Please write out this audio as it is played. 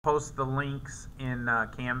post the links in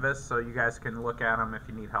Canvas so you guys can look at them if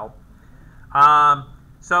you need help.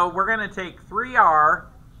 So we're going to take 3r,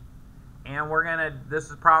 and we're going to, this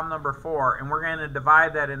is problem number 4, and we're going to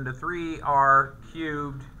divide that into 3r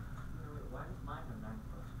cubed.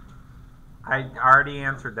 I already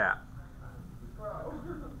answered that.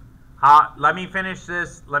 Let me finish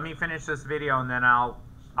this video, and then I'll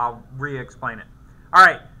re-explain it. All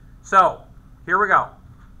right, so here we go.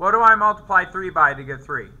 What do I multiply 3 by to get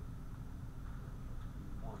 3?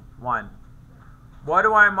 1. What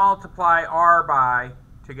do I multiply r by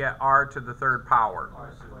to get r to the third power?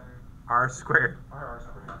 R squared.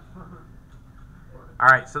 All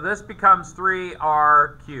right, so this becomes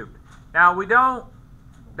 3r cubed. Now we don't,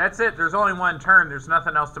 that's it. There's only one term. There's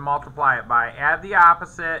nothing else to multiply it by. Add the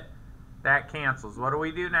opposite. That cancels. What do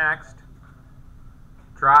we do next?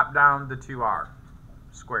 Drop down the 2r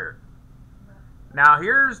squared. Now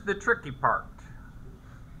here's the tricky part.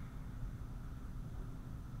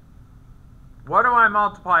 What do I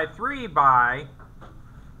multiply 3 by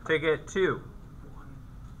to get 2?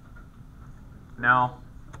 No.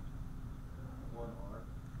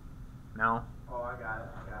 No. Oh, I got it.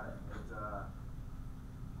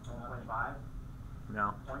 It's 1.5?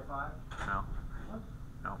 No. 0.5? No.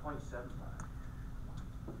 No. 0.75.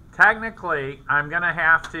 Technically, I'm going to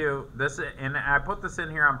have to, and I put this in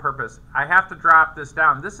here on purpose, I have to drop this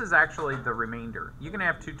down. This is actually the remainder. You can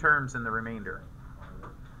have 2 terms in the remainder.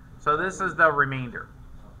 So this is the remainder.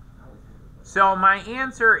 So my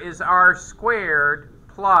answer is r squared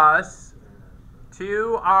plus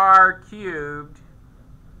 2r cubed,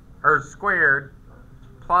 or squared,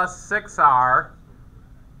 plus 6r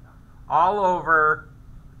all over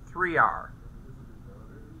 3r.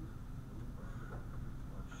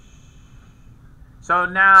 So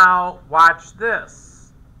now, watch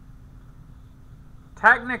this.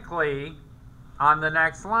 Technically, on the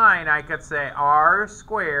next line, I could say r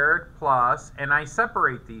squared plus, and I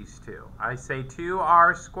separate these two. I say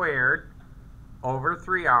 2r squared over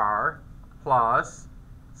 3r plus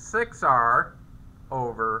 6r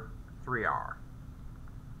over 3r.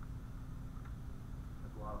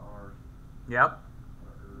 That's a lot of r's. Yep.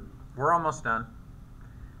 We're almost done.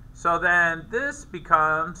 So then this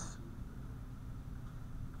becomes,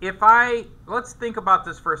 let's think about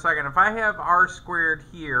this for a second. If I have r squared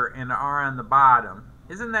here and r on the bottom,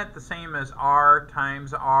 isn't that the same as r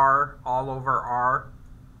times r all over r?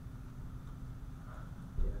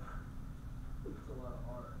 Yeah. It's a lot of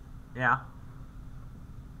r. Yeah.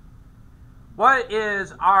 What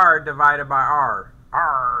is r divided by r?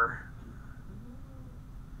 R.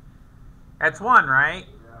 That's 1, right?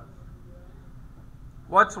 Yeah.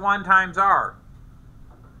 What's 1 times r?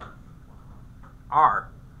 R.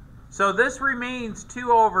 So this remains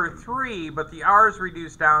 2 over 3, but the r is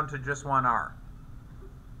reduced down to just 1r.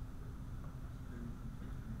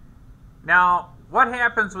 Now, what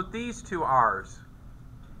happens with these 2 r's?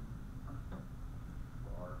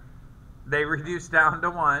 They reduce down to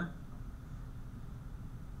 1.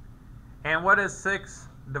 And what is 6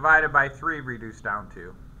 divided by 3 reduced down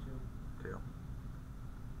to? 2.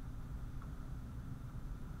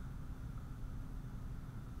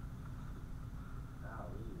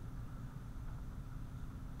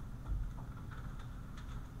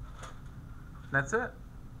 That's it.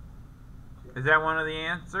 Is that one of the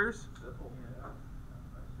answers? Simple.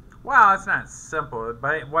 Well, it's not simple,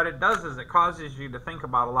 but what it does is it causes you to think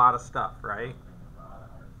about a lot of stuff, right?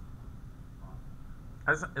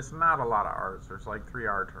 It's not a lot of r's. There's like 3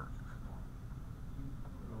 r terms.